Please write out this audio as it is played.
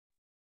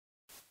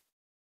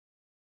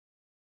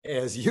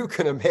As you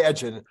can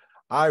imagine,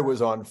 I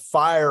was on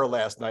fire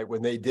last night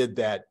when they did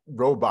that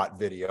robot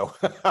video.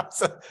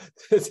 So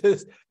this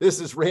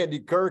is Randy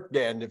Kirk,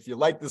 and if you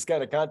like this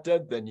kind of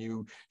content, then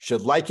you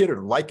should like it,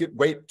 or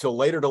wait till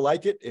later to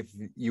like it if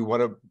you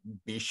want to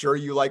be sure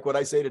you like what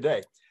I say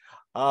today.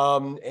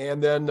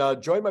 And then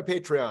join my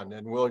Patreon,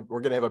 and we're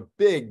going to have a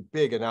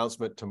big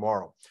announcement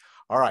tomorrow.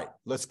 All right,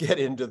 let's get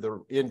into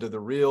the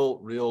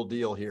real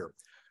deal here.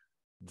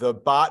 The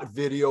bot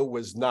video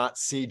was not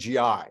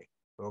CGI.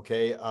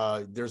 Okay,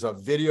 there's a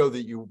video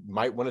that you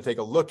might want to take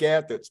a look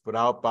at that's put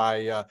out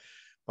by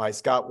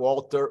Scott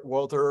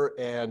Walter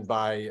and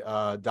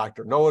by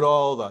Dr.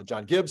 Know-It-All,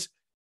 John Gibbs.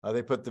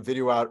 They put the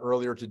video out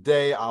earlier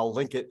today. I'll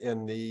link it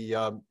in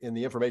the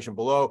information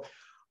below.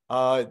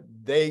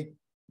 They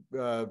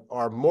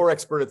are more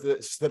expert at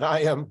this than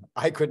I am.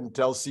 I couldn't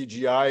tell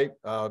CGI,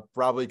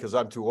 probably because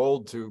I'm too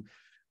old to,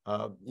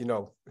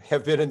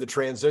 have been in the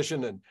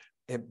transition,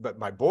 but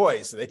my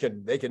boys, they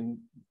can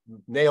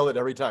nail it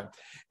every time.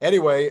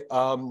 Anyway,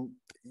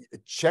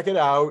 check it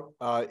out.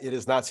 It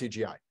is not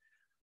CGI.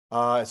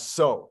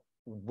 So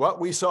what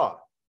we saw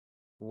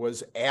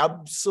was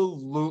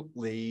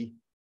absolutely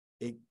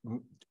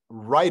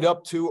right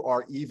up to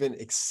or even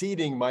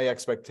exceeding my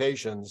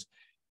expectations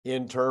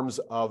in terms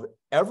of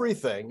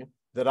everything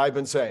that I've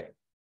been saying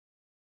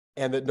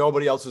and that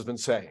nobody else has been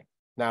saying.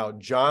 Now,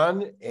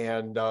 John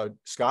and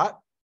Scott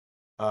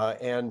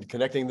and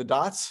Connecting the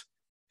Dots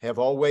have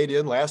all weighed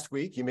in last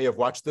week. You may have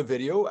watched the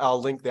video.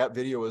 I'll link that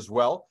video as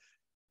well.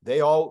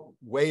 They all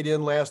weighed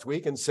in last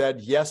week and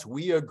said, yes,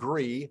 we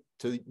agree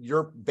to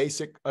your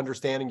basic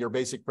understanding, your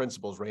basic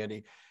principles,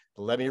 Randy.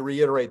 Let me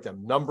reiterate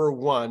them. Number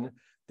one,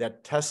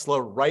 that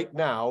Tesla right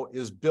now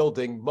is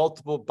building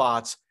multiple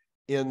bots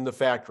in the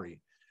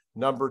factory.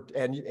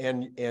 And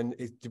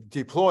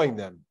deploying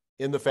them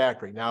in the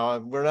factory. Now,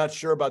 we're not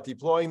sure about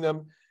deploying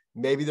them.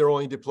 Maybe they're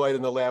only deployed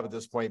in the lab at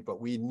this point,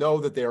 but we know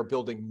that they are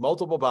building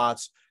multiple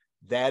bots.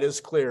 That is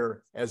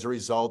clear as a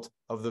result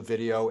of the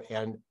video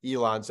and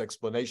Elon's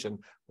explanation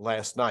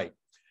last night.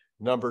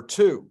 Number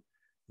two,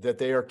 that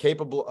they are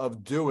capable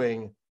of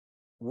doing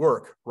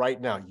work right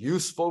now,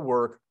 useful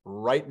work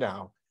right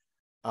now.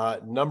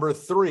 Number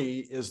three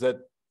is that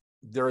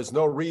there is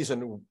no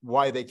reason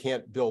why they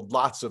can't build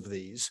lots of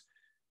these,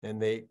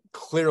 and they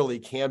clearly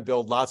can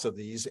build lots of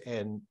these.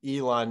 And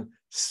Elon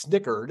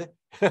snickered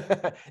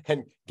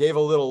and gave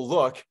a little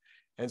look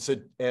and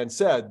said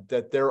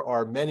that there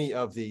are many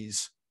of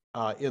these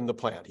in the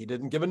plant. He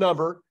didn't give a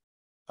number,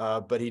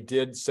 but he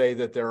did say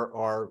that there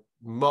are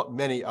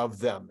many of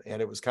them,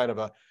 and it was kind of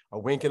a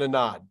wink and a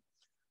nod.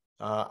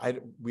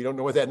 We don't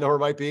know what that number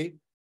might be,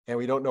 and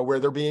we don't know where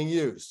they're being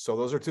used. So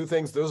those are two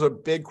things. Those are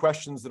big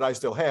questions that I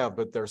still have,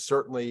 but there's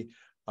certainly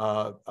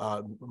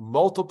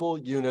multiple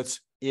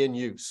units in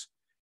use.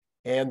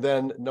 And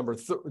then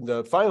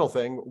the final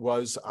thing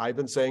was, I've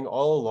been saying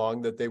all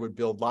along that they would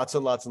build lots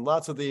and lots and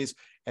lots of these,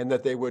 and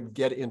that they would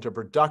get into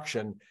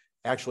production,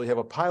 actually have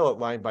a pilot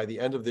line by the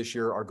end of this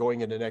year or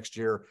going into next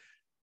year.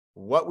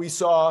 What we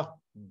saw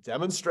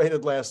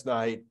demonstrated last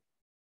night,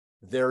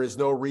 there is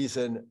no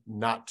reason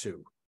not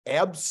to.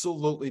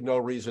 Absolutely no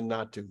reason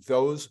not to.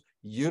 Those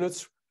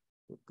units,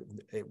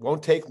 it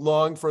won't take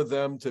long for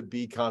them to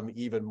become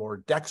even more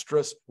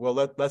dexterous. Well,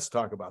 let's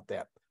talk about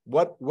that.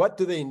 What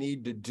do they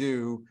need to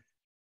do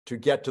to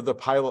get to the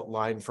pilot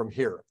line from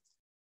here?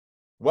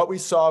 What we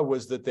saw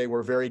was that they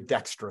were very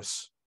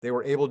dexterous. They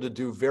were able to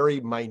do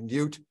very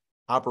minute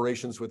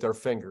operations with their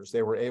fingers.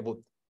 They were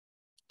able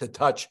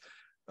to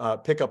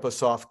pick up a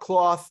soft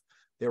cloth.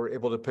 They were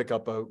able to pick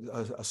up a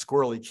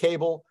squirrely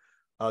cable.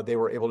 They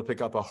were able to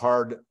pick up a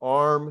hard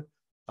arm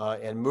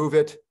and move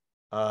it.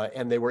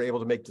 And they were able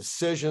to make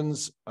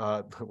decisions.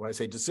 When I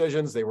say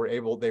decisions, they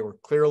were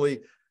clearly,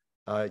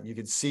 you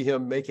could see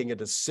him making a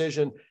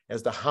decision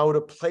as to how to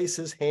place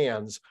his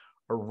hands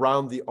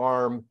around the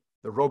arm,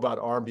 the robot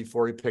arm,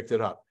 before he picked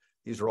it up.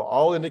 These are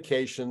all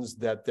indications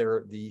that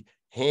the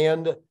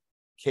hand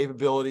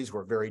capabilities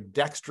were very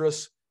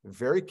dexterous,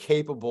 very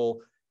capable,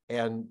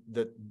 and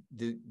that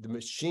the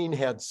machine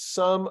had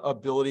some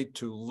ability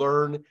to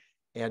learn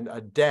and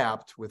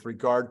adapt with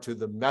regard to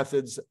the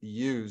methods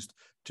used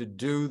to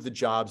do the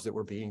jobs that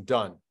were being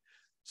done.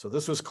 So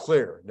this was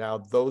clear. Now,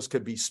 those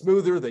could be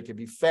smoother, they could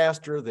be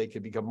faster, they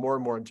could become more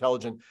and more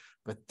intelligent,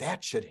 but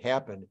that should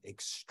happen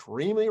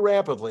extremely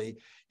rapidly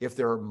if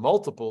there are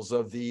multiples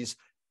of these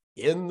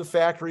in the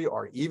factory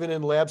or even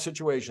in lab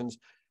situations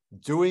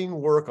doing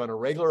work on a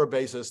regular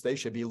basis. They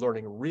should be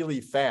learning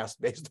really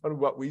fast based on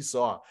what we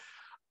saw.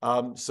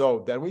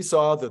 So then we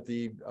saw that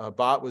the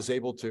bot was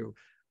able to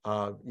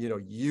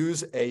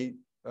use a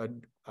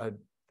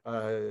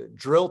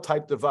drill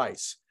type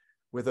device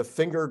with a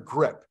finger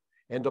grip,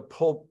 and to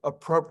pull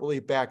appropriately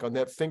back on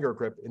that finger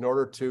grip in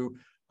order to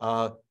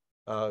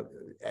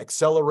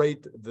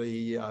accelerate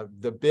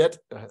the bit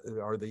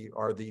or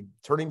the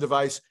turning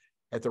device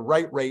at the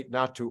right rate,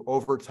 not to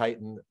over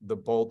tighten the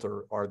bolt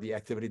or the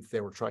activity that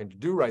they were trying to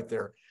do right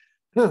there.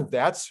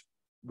 That's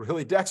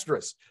really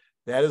dexterous.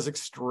 That is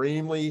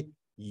extremely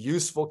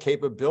useful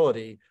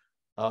capability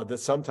that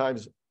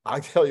sometimes I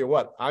tell you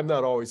what, I'm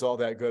not always all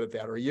that good at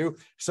that. Are you?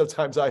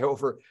 Sometimes I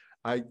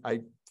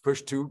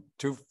push too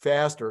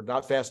fast or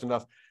not fast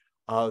enough.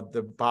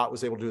 The bot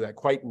was able to do that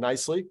quite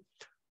nicely.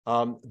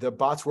 The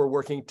bots were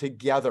working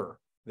together.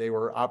 They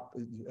were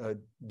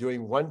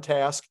doing one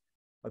task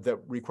that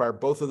required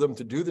both of them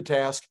to do the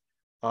task,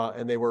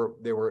 and they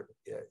were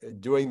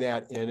doing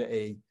that in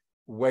a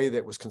way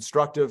that was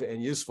constructive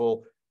and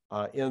useful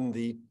in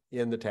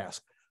the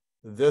task.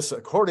 This,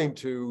 according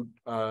to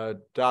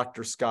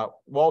Dr. Scott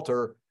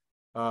Walter,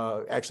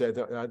 actually,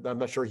 I'm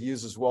not sure he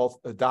uses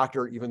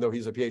doctor, even though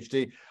he's a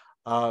PhD.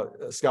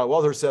 Scott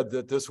Walter said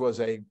that this was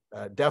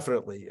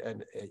definitely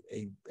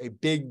a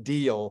big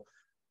deal,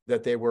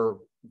 that they were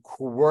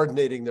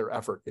coordinating their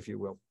effort, if you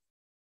will.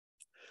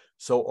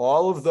 So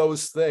all of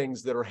those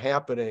things that are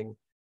happening,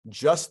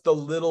 just the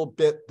little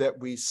bit that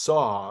we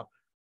saw,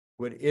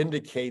 would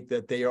indicate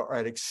that they are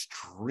at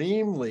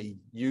extremely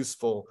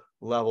useful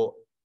level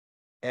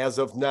as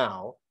of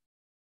now,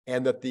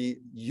 and that the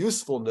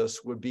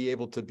usefulness would be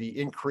able to be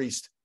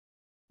increased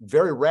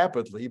very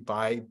rapidly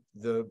by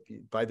the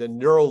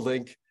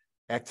Neuralink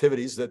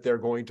activities that they're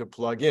going to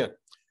plug in.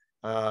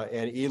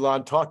 And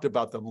Elon talked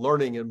about them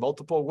learning in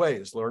multiple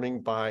ways,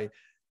 learning by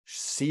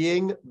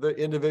seeing the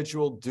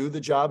individual do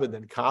the job and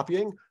then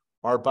copying,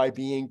 or by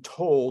being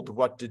told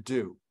what to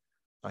do.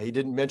 He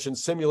didn't mention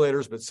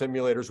simulators, but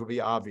simulators would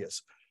be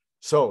obvious.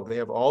 So they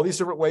have all these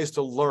different ways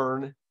to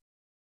learn.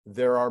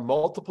 There are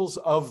multiples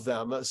of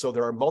them. So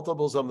there are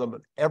multiples of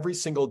them every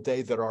single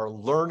day that are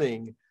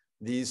learning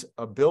these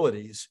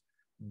abilities.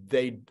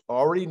 They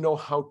already know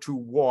how to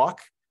walk,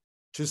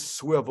 to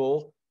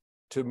swivel,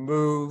 to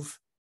move,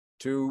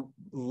 to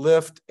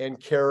lift and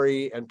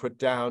carry and put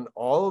down.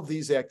 All of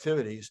these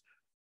activities,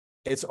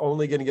 it's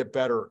only going to get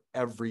better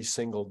every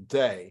single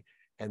day.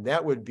 And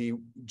that would be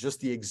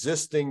just the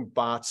existing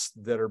bots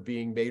that are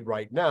being made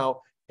right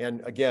now.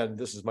 And again,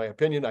 this is my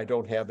opinion. I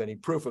don't have any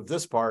proof of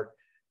this part,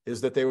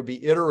 is that they would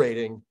be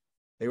iterating.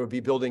 They would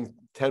be building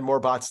 10 more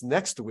bots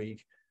next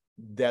week,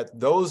 that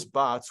those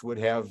bots would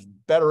have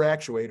better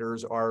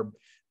actuators, or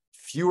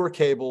fewer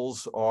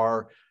cables,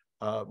 or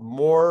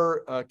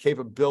more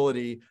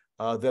capability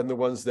than the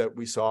ones that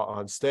we saw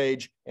on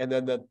stage. And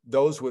then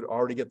those would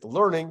already get the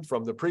learning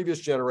from the previous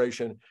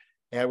generation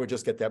and would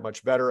just get that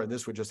much better. And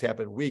this would just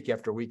happen week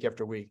after week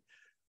after week.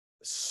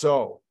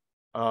 So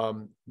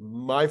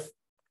I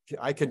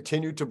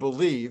continue to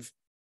believe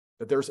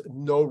that there's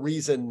no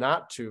reason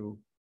not to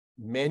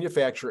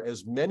manufacture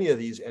as many of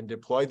these and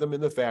deploy them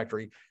in the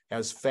factory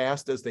as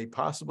fast as they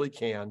possibly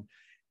can,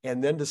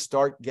 and then to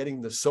start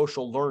getting the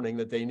social learning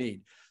that they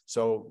need.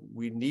 So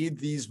we need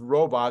these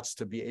robots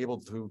to be able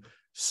to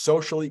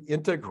socially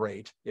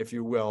integrate, if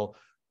you will,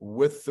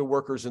 with the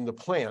workers in the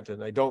plant.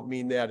 And I don't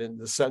mean that in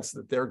the sense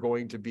that they're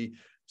going to be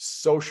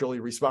socially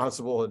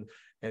responsible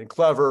and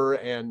clever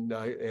and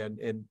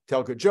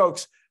tell good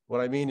jokes. What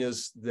I mean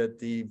is that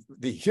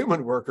the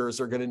human workers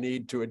are going to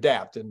need to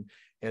adapt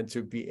and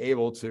to be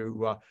able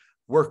to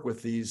work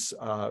with these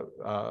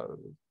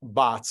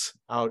bots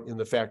out in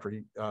the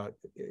factory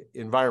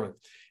environment.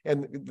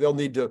 And they'll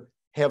need to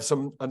have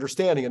some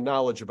understanding and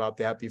knowledge about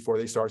that before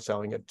they start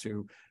selling it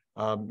to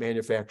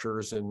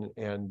manufacturers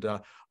and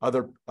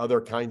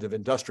other kinds of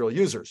industrial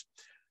users,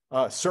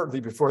 certainly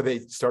before they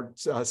start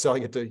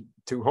selling it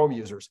to home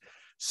users.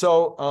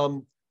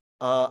 So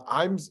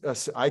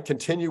I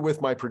continue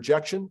with my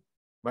prediction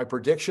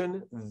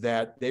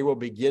that they will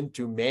begin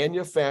to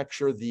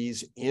manufacture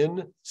these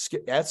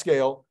at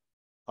scale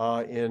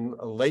in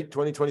late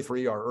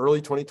 2023 or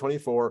early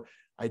 2024.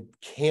 I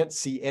can't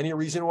see any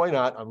reason why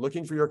not. I'm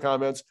looking for your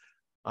comments.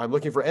 I'm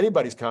looking for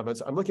anybody's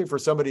comments. I'm looking for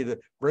somebody to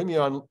bring me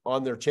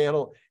on their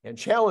channel and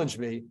challenge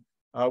me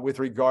with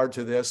regard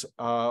to this,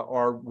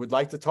 or would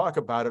like to talk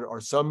about it, or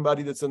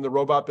somebody that's in the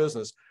robot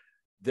business.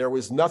 There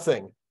was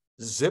nothing,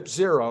 zip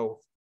zero,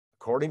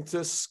 according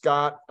to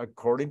Scott,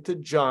 according to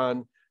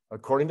John,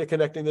 according to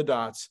Connecting the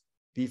Dots.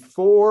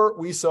 Before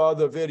we saw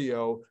the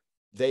video,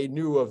 they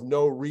knew of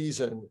no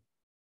reason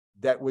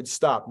that would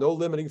stop, no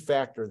limiting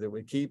factor that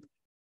would keep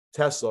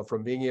Tesla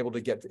from being able to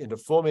get into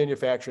full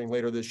manufacturing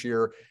later this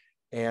year.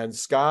 And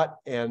Scott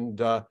and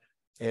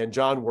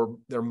John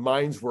their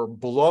minds were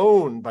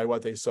blown by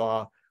what they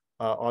saw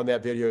on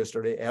that video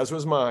yesterday, as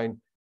was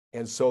mine.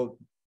 And so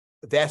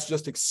that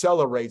just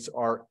accelerates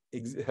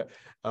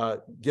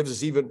gives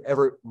us even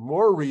ever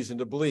more reason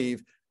to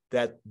believe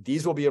that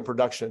these will be in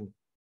production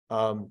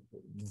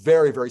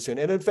very, very soon.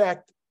 And in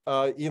fact,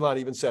 Elon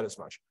even said as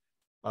much.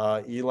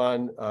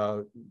 Elon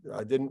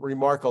didn't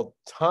remark a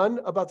ton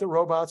about the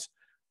robots,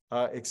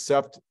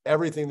 except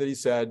everything that he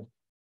said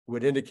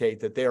would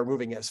indicate that they are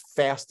moving as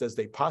fast as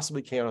they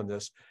possibly can on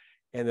this,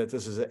 and that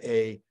this is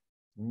a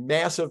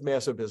massive,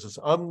 massive business,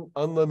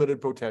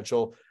 unlimited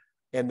potential,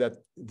 and that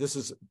this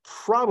is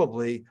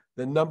probably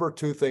the number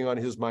 2 thing on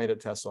his mind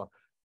at Tesla.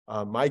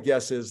 My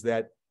guess is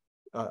that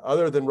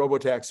other than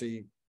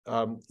robotaxi,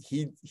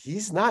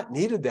 he's not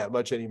needed that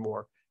much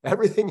anymore.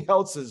 Everything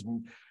else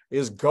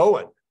is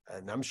going.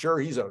 And I'm sure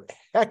he's a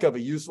heck of a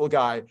useful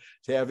guy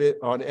to have it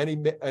on any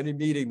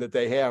meeting that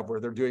they have where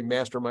they're doing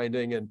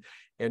masterminding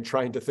and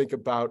trying to think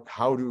about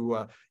how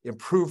to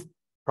improve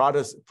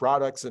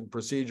products and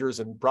procedures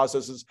and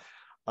processes.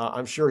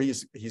 I'm sure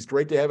he's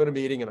great to have in a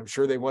meeting, and I'm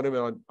sure they want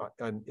him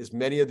on as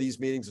many of these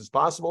meetings as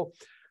possible.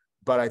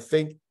 But I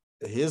think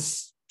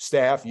his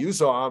staff, you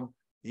saw him,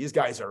 these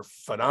guys are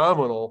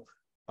phenomenal.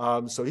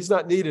 So he's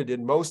not needed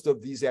in most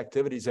of these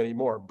activities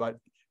anymore, but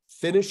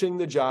finishing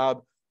the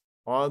job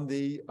on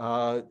the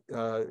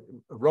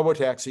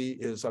robotaxi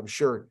is, I'm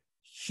sure,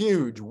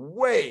 huge,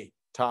 way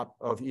top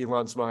of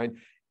Elon's mind.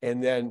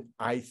 And then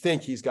I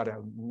think he's got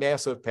a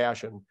massive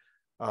passion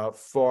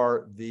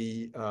for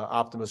the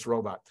Optimus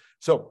robot.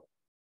 So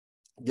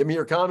give me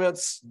your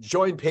comments,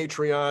 join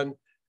Patreon,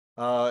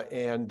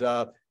 and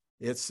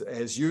it's,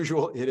 as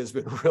usual, it has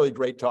been really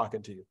great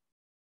talking to you.